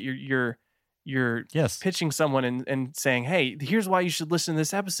 You're right. You're yes. pitching someone and saying, hey, here's why you should listen to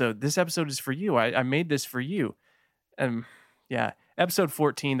this episode. This episode is for you. I made this for you. Yeah. Episode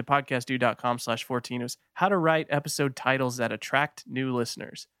 14, thepodcastdude.com/14 was how to write episode titles that attract new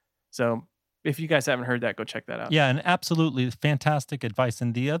listeners. So if you guys haven't heard that, go check that out. Yeah, and absolutely fantastic advice.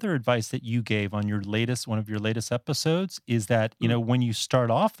 And the other advice that you gave on one of your latest episodes is that, when you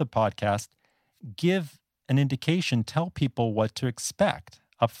start off the podcast, give an indication, tell people what to expect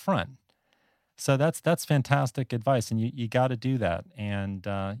up front. So that's fantastic advice, and you got to do that. And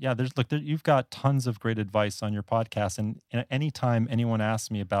you've got tons of great advice on your podcast. And anytime anyone asks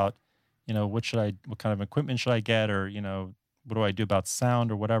me about, what kind of equipment should I get, or what do I do about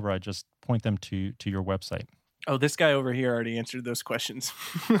sound or whatever, I just point them to your website. Oh, this guy over here already answered those questions.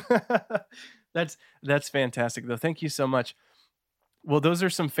 That's fantastic, though. Thank you so much. Well, those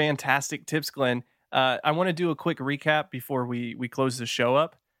are some fantastic tips, Glenn. I want to do a quick recap before we close the show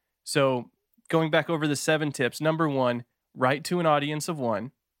up. So going back over the 7 tips. Number 1, write to an audience of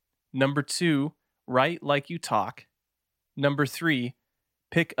 1. Number 2, write like you talk. Number 3,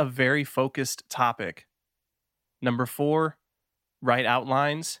 pick a very focused topic. Number 4, write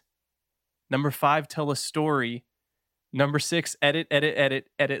outlines. Number 5, tell a story. Number 6, edit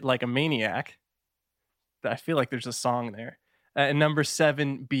like a maniac. I feel like there's a song there. And number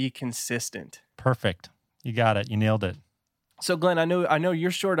 7, be consistent. Perfect. You got it. You nailed it. So Glenn, I know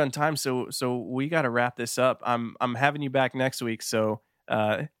you're short on time, so we got to wrap this up. I'm having you back next week, so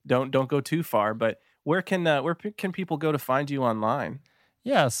don't go too far. But where can people go to find you online?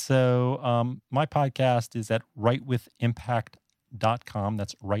 Yeah, so my podcast is at writewithimpact.com.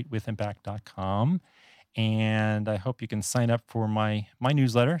 That's writewithimpact.com. And I hope you can sign up for my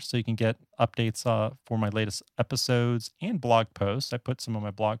newsletter so you can get updates for my latest episodes and blog posts. I put some of my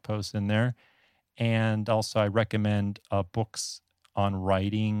blog posts in there. And also I recommend books on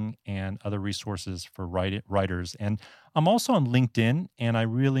writing and other resources for writers. And I'm also on LinkedIn, and I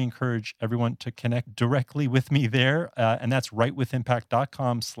really encourage everyone to connect directly with me there. And that's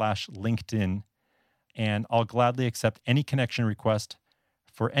writewithimpact.com/LinkedIn. And I'll gladly accept any connection request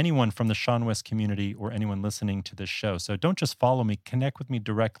for anyone from the Sean West community or anyone listening to this show. So don't just follow me, connect with me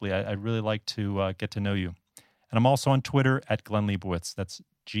directly. I'd really like to get to know you. And I'm also on Twitter at Glenn Leibowitz. That's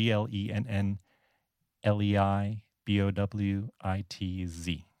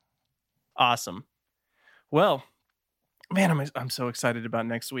GLENNLEIBOWITZ. Awesome. Well, man, I'm so excited about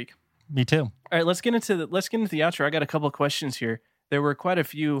next week. Me too. All right, let's get into the outro. I got a couple of questions here. There were quite a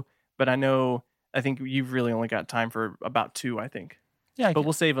few, but I think you've really only got time for about 2, I think. Yeah, but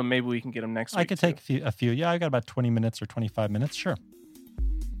we'll save them. Maybe we can get them next week. I could take a few. Yeah, I got about 20 minutes or 25 minutes. Sure.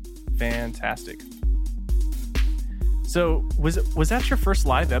 Fantastic. So was that your first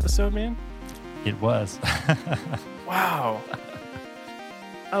live episode, man? It was. Wow.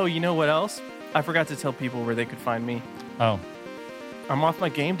 Oh, you know what else? I forgot to tell people where they could find me. Oh. I'm off my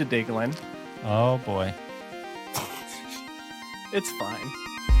game today, Glenn. Oh, boy. It's fine.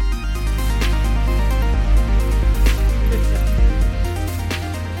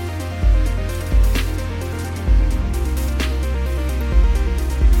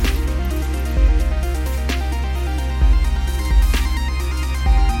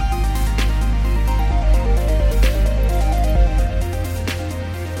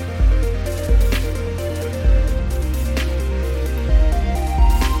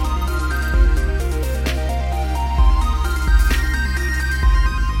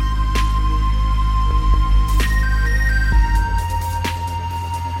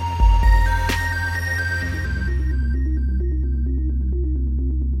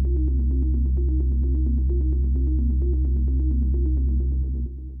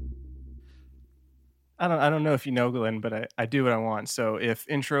 I don't know if you know, Glenn, but I do what I want. So if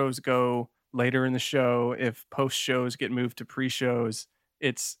intros go later in the show, if post shows get moved to pre-shows,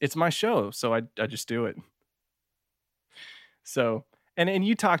 it's my show. So I just do it. So and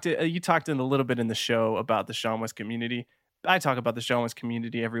you talked in a little bit in the show about the Sean West community. I talk about the Sean West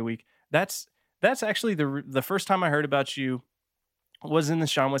community every week. That's actually the first time I heard about you was in the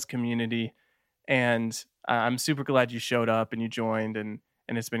Sean West community, and I'm super glad you showed up and you joined, and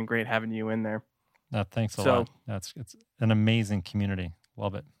it's been great having you in there. Thanks a lot. It's an amazing community.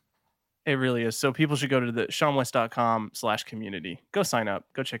 Love it. It really is. So people should go to the SeanWest.com/community. Go sign up.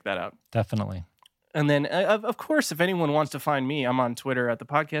 Go check that out. Definitely. And then, of course, if anyone wants to find me, I'm on Twitter at The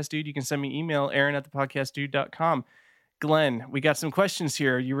Podcast Dude. You can send me email, aaron@thepodcastdude.com. Glenn, we got some questions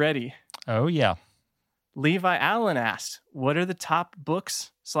here. Are you ready? Oh, yeah. Levi Allen asked, what are the top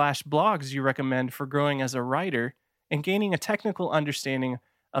books/blogs you recommend for growing as a writer and gaining a technical understanding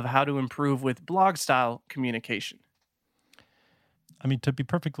of how to improve with blog style communication? I mean, to be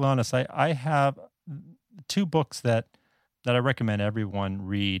perfectly honest, I have 2 books that I recommend everyone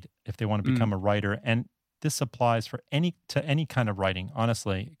read if they want to become a writer. And this applies to any kind of writing,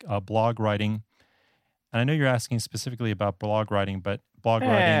 honestly, blog writing. And I know you're asking specifically about blog writing, but blog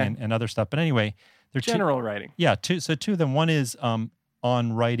writing and other stuff. But anyway, they're general writing. Yeah, 2 of them. One is On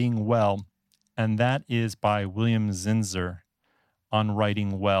Writing Well, and that is by William Zinsser, On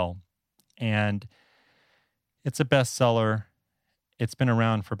Writing Well. And It's a bestseller. It's been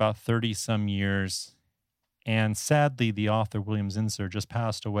around for about 30 some years. And sadly, the author, William Zinsser, just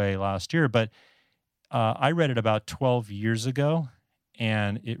passed away last year. But I read it about 12 years ago,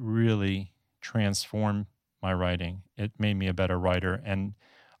 and it really transformed my writing. It made me a better writer. And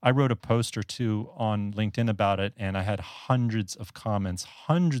I wrote a post or two on LinkedIn about it, and I had hundreds of comments,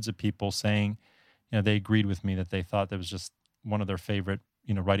 hundreds of people saying, they agreed with me that they thought that was just one of their favorite,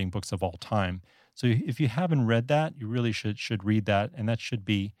 writing books of all time. So if you haven't read that, you really should read that, and that's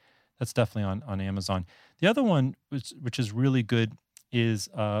definitely on Amazon. The other one, which is really good, is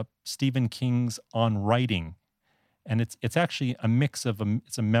Stephen King's On Writing, and it's actually a mix of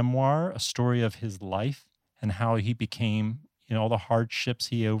it's a memoir, a story of his life and how he became, all the hardships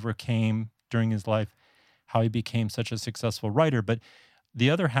he overcame during his life, how he became such a successful writer. But the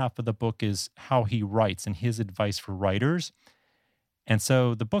other half of the book is how he writes and his advice for writers. And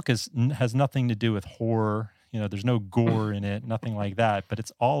so the book has nothing to do with horror. There's no gore in it, nothing like that. But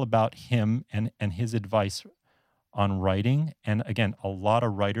it's all about him and his advice on writing. And again, a lot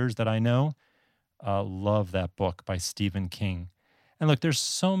of writers that I know love that book by Stephen King. And look, there's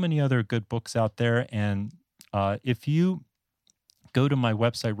so many other good books out there. And if you go to my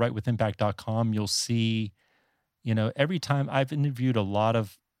website, writewithimpact.com, you'll see, every time I've interviewed a lot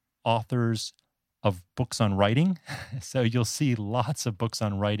of authors of books on writing. So you'll see lots of books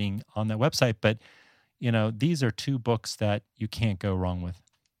on writing on that website. But, these are two books that you can't go wrong with.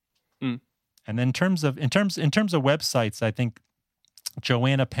 Mm. And then in terms of websites, I think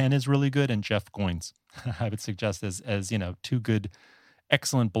Joanna Penn is really good, and Jeff Goins, I would suggest as two good,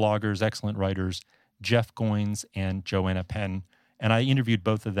 excellent bloggers, excellent writers, Jeff Goins and Joanna Penn. And I interviewed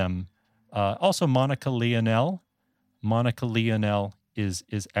both of them. Also Monica Leonel. Monica Leonel is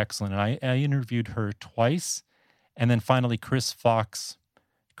excellent. And I interviewed her twice. And then finally, Chris Fox.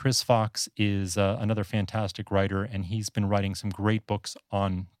 Chris Fox is another fantastic writer, and he's been writing some great books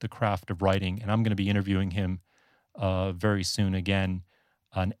on the craft of writing. And I'm going to be interviewing him very soon again,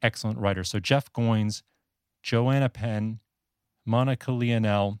 an excellent writer. So Jeff Goins, Joanna Penn, Monica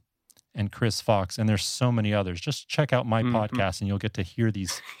Leonel, and Chris Fox. And there's so many others. Just check out my podcast, and you'll get to hear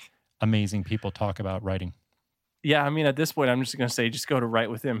these amazing people talk about writing. Yeah, I mean, at this point, I'm just going to say, just go to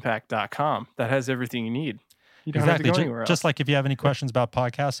writewithimpact.com. That has everything you need. You don't have to go anywhere else. Just like if you have any questions about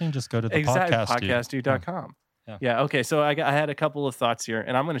podcasting, just go to the podcast. Podcastdude.com. Yeah. Okay. So I had a couple of thoughts here,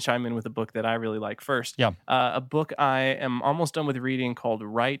 and I'm going to chime in with a book that I really like first. Yeah. A book I am almost done with reading called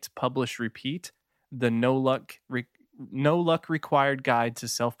Write, Publish, Repeat: The No Luck Required Guide to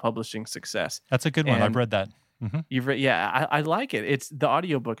Self-Publishing Success. That's a good one. I've read that. Mm-hmm. You've read? Yeah, I like it. The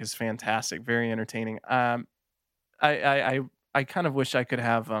audiobook is fantastic, very entertaining. I kind of wish I could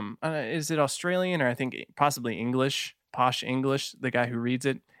have, is it Australian or I think possibly English, posh English, the guy who reads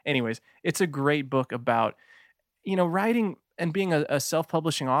it. Anyways, it's a great book about, writing and being a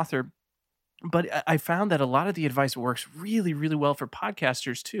self-publishing author. But I found that a lot of the advice works really, really well for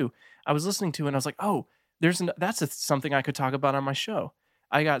podcasters too. I was listening to it and I was like, oh, that's something I could talk about on my show.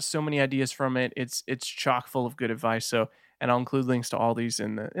 I got so many ideas from it. It's chock full of good advice. So, and I'll include links to all these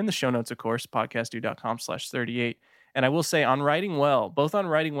in the show notes, of course, podcastdude.com/38. And I will say, On Writing Well, both On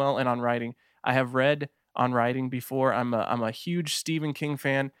Writing Well and On Writing, I have read On Writing before. I'm a huge Stephen King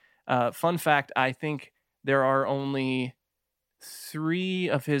fan. Fun fact, I think there are only 3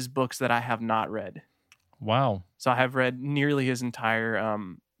 of his books that I have not read. Wow. So I have read nearly his entire,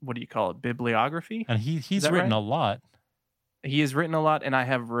 what do you call it, bibliography? And he's written a lot. He has written a lot, and I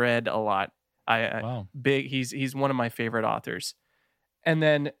have read a lot. Wow. He's one of my favorite authors. And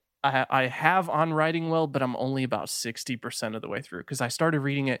then I have On Writing Well, but I'm only about 60% of the way through because I started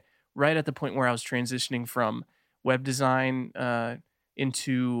reading it right at the point where I was transitioning from web design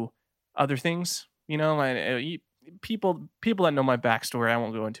into other things. People that know my backstory, I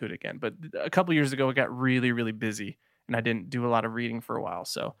won't go into it again. But a couple years ago, it got really, really busy, and I didn't do a lot of reading for a while.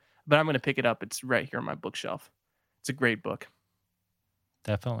 So, but I'm going to pick it up. It's right here on my bookshelf. It's a great book.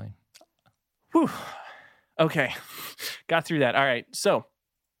 Definitely. Whew. Okay, got through that. All right, so.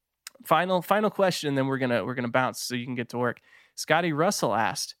 Final question, then we're gonna bounce so you can get to work. Scotty Russell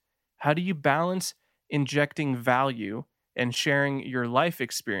asked, how do you balance injecting value and sharing your life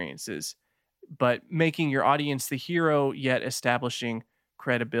experiences, but making your audience the hero, yet establishing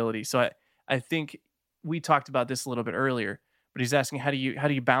credibility? So I think we talked about this a little bit earlier, but he's asking, how do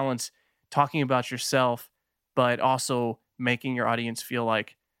you balance talking about yourself, but also making your audience feel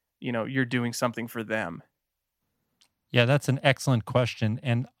like, you're doing something for them? Yeah, that's an excellent question.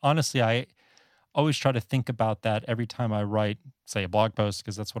 And honestly, I always try to think about that every time I write, say, a blog post,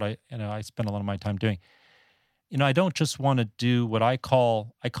 because that's what I spend a lot of my time doing. I don't just want to do what I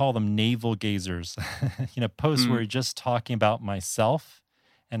call them navel gazers, posts where Mm, you're just talking about myself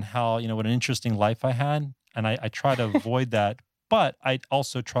and how, what an interesting life I had. And I try to avoid that, but I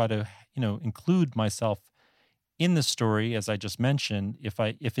also try to, include myself in the story, as I just mentioned, if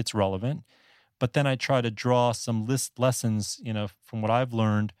it's relevant. But then I try to draw some lessons, from what I've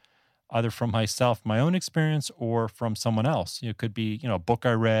learned either from myself, my own experience, or from someone else. It could be, a book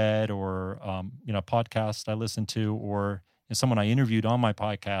I read, or a podcast I listened to, or someone I interviewed on my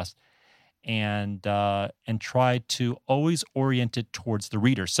podcast, and try to always orient it towards the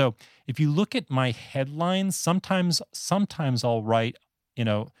reader. So if you look at my headlines, sometimes I'll write,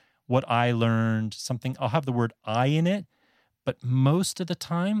 what I learned, something. I'll have the word I in it, but most of the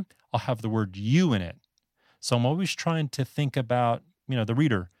time I'll have the word you in it. So I'm always trying to think about, the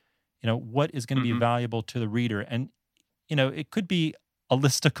reader, what is going to be hmm valuable to the reader. And, it could be a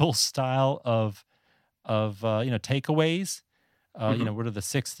listicle style of takeaways. hmm What are the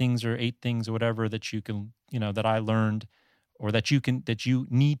 6 things or 8 things or whatever that you can, that I learned or that you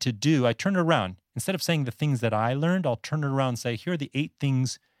need to do. I turn it around. Instead of saying the things that I learned, I'll turn it around and say, here are the 8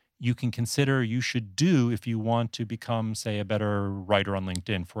 things you can consider you should do if you want to become, say, a better writer on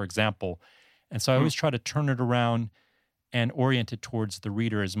LinkedIn, for example. And so I mm always try to turn it around and orient it towards the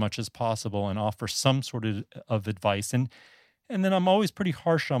reader as much as possible and offer some sort of advice. And then I'm always pretty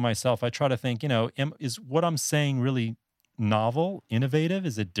harsh on myself. I try to think, is what I'm saying really novel, innovative?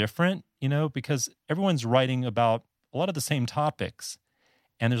 Is it different? Because everyone's writing about a lot of the same topics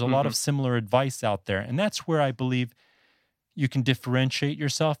and there's a lot hmm of similar advice out there. And that's where I believe you can differentiate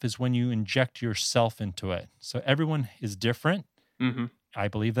yourself is when you inject yourself into it. So everyone is different. hmm I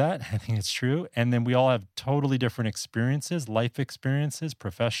believe that. I think it's true. And then we all have totally different experiences, life experiences,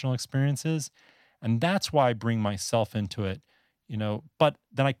 professional experiences. And that's why I bring myself into it, But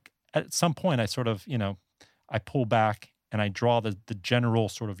then at some point, I sort of, I pull back and I draw the general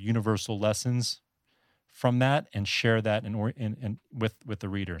sort of universal lessons from that and share that and with the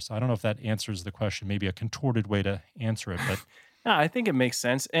reader. So I don't know if that answers the question, maybe a contorted way to answer it, but No, I think it makes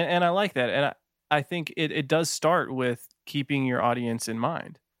sense, and I like that, and I think it does start with keeping your audience in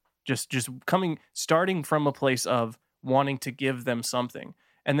mind, just starting from a place of wanting to give them something,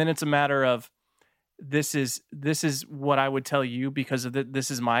 and then it's a matter of this is what I would tell you because of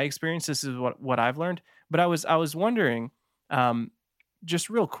this is my experience, this is what I've learned. But I was wondering, um, just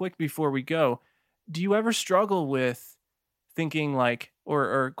real quick before we go, do you ever struggle with thinking like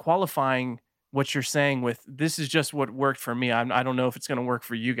or qualifying what you're saying with this is just what worked for me. I don't know if it's going to work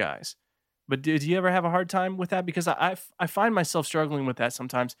for you guys. But did you ever have a hard time with that? Because I find myself struggling with that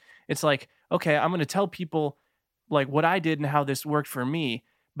sometimes. It's like, okay, I'm going to tell people like what I did and how this worked for me.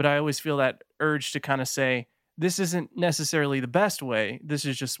 But I always feel that urge to kind of say, this isn't necessarily the best way. This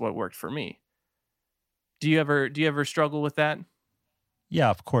is just what worked for me. Do you ever struggle with that? yeah,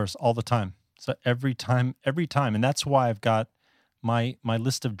 of course, all the time. So every time. And that's why I've got my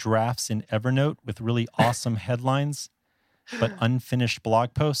list of drafts in Evernote with really awesome headlines, but unfinished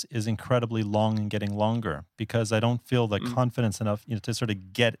blog posts is incredibly long and getting longer because I don't feel the Mm, confidence enough, to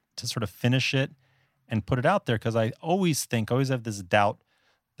sort of finish it and put it out there because I always have this doubt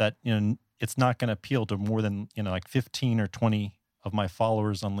that, it's not going to appeal to more than, like 15 or 20 of my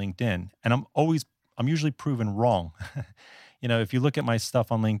followers on LinkedIn. And I'm usually proven wrong. If you look at my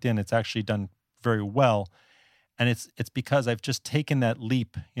stuff on LinkedIn, it's actually done very well. And it's because I've just taken that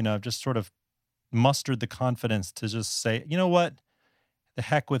leap, I've just sort of mustered the confidence to just say, you know what, the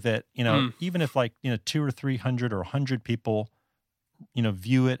heck with it. mm, Even if like, 200 or 300 or 100 people,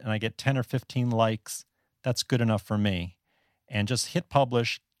 view it and I get 10 or 15 likes, that's good enough for me. And just hit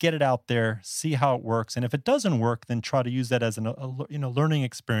publish, get it out there, see how it works. And if it doesn't work, then try to use that as a learning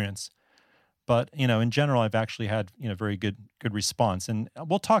experience. But, in general, I've actually had, very good response. And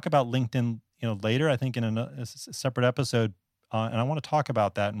we'll talk about LinkedIn, later, I think in a separate episode. And I want to talk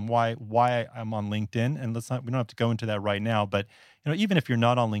about that and why I'm on LinkedIn. And we don't have to go into that right now, but, even if you're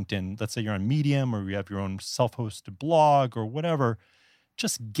not on LinkedIn, let's say you're on Medium or you have your own self-hosted blog or whatever,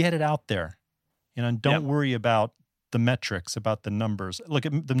 just get it out there, and yep. don't worry about the metrics, about the numbers. Look,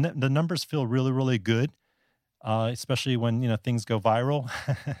 the numbers feel really, really good, especially when, things go viral.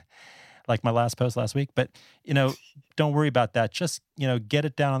 Like my last post last week. But, don't worry about that. Just, get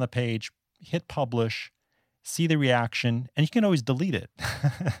it down on the page, hit publish, see the reaction, and you can always delete it.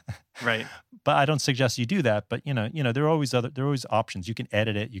 Right. But I don't suggest you do that. But, there are always options. You can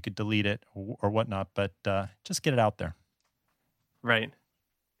edit it, you could delete it or whatnot, but just get it out there. Right.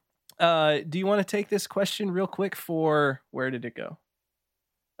 Do you want to take this question real quick for where did it go?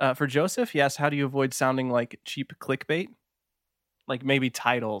 For Joseph, he asked, how do you avoid sounding like cheap clickbait? Like maybe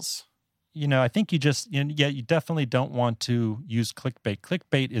titles. I think you you definitely don't want to use clickbait.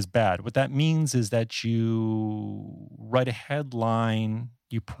 Clickbait is bad. What that means is that you write a headline,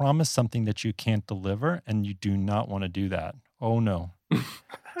 you promise something that you can't deliver, and you do not want to do that. Oh no.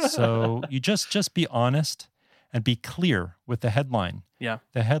 So you just be honest and be clear with the headline. Yeah.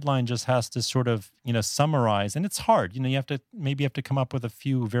 The headline just has to sort of, summarize, and it's hard. You have to come up with a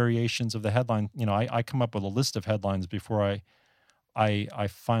few variations of the headline. I come up with a list of headlines before I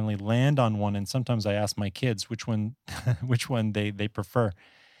finally land on one, and sometimes I ask my kids which one they prefer,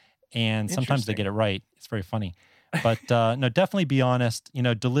 and sometimes they get it right. It's very funny, but no, definitely be honest.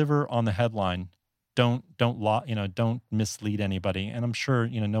 Deliver on the headline. Don't mislead anybody. And I'm sure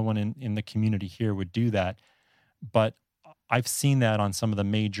no one in the community here would do that, but I've seen that on some of the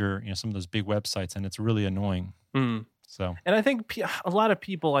major some of those big websites, and it's really annoying. So, and I think a lot of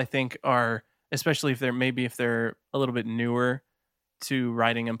people are, especially if they're a little bit newer to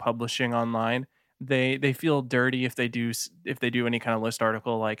writing and publishing online, they feel dirty if they do any kind of list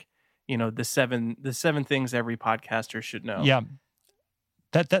article like the seven things every podcaster should know. Yeah,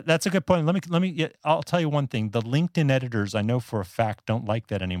 that's a good point. I'll tell you one thing: the LinkedIn editors, I know for a fact, don't like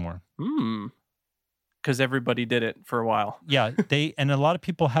that anymore. Because everybody did it for a while. Yeah, and a lot of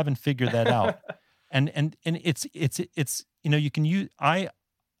people haven't figured that out, and it's you can use I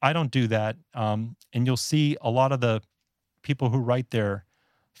don't do that, and you'll see a lot of the people who write there,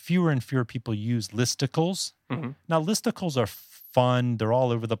 fewer and fewer people use listicles. Mm-hmm. Now, listicles are fun. They're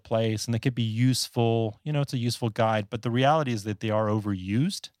all over the place, and they could be useful. It's a useful guide, but the reality is that they are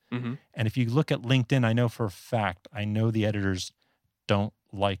overused. Mm-hmm. And if you look at LinkedIn, I know for a fact, the editors don't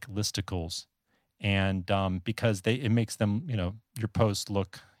like listicles. And because it makes them, your post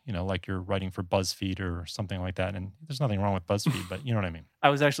look, like you're writing for BuzzFeed or something like that. And there's nothing wrong with BuzzFeed, but you know what I mean.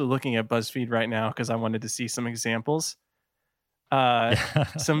 I was actually looking at BuzzFeed right now because I wanted to see some examples.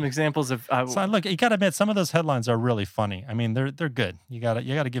 Some examples of. So look, you got to admit, some of those headlines are really funny. I mean, they're good. You got to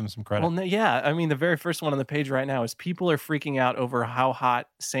give them some credit. Well, yeah. I mean, the very first one on the page right now is people are freaking out over how hot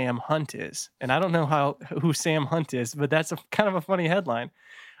Sam Hunt is, and I don't know who Sam Hunt is, but that's kind of a funny headline.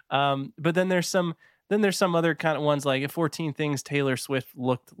 But then there's some other kind of ones like 14 things Taylor Swift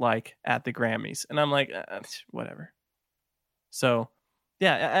looked like at the Grammys, and I'm like, whatever. So,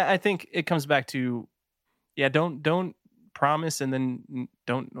 yeah, I think it comes back to, don't promise and then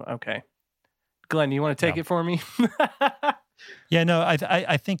don't. Okay, Glenn, you want to take it for me? Yeah, no,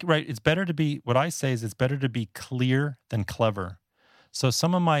 I think right. It's better to be. What I say is, it's better to be clear than clever. So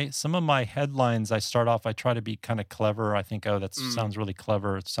some of my headlines, I try to be kind of clever. I think, that sounds really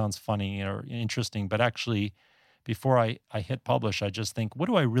clever. It sounds funny or interesting. But actually, before I hit publish, I just think, what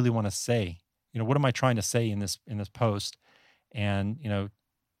do I really want to say? What am I trying to say in this post? And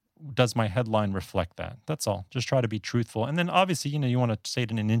does my headline reflect that? That's all. Just try to be truthful. And then obviously, you want to say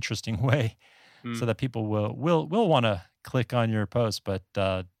it in an interesting way, so that people will want to click on your post. But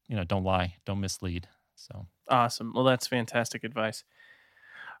don't lie, don't mislead. So awesome. Well, that's fantastic advice.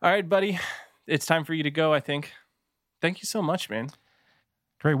 All right, buddy, it's time for you to go, I think. Thank you so much, man.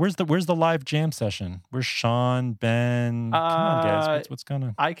 Great. Where's the live jam session? Where's Sean, Ben? Come on, guys. What's going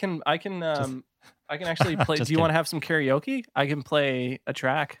on? I can actually play. Do you want to have some karaoke? I can play a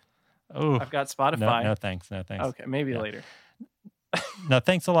track. Oh, I've got Spotify. No thanks. Okay, maybe later. No,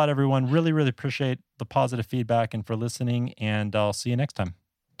 thanks a lot, everyone. Really, really appreciate the positive feedback and for listening. And I'll see you next time.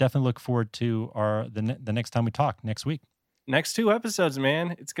 Definitely look forward to the next time we talk next week. Next 2 episodes,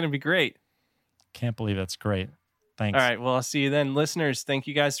 man. It's going to be great. Can't believe that's great. Thanks. All right. Well, I'll see you then. Listeners, thank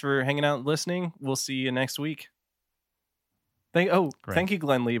you guys for hanging out and listening. We'll see you next week. Thank you,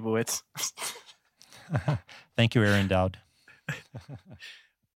 Glenn Leibowitz. Thank you, Aaron Dowd.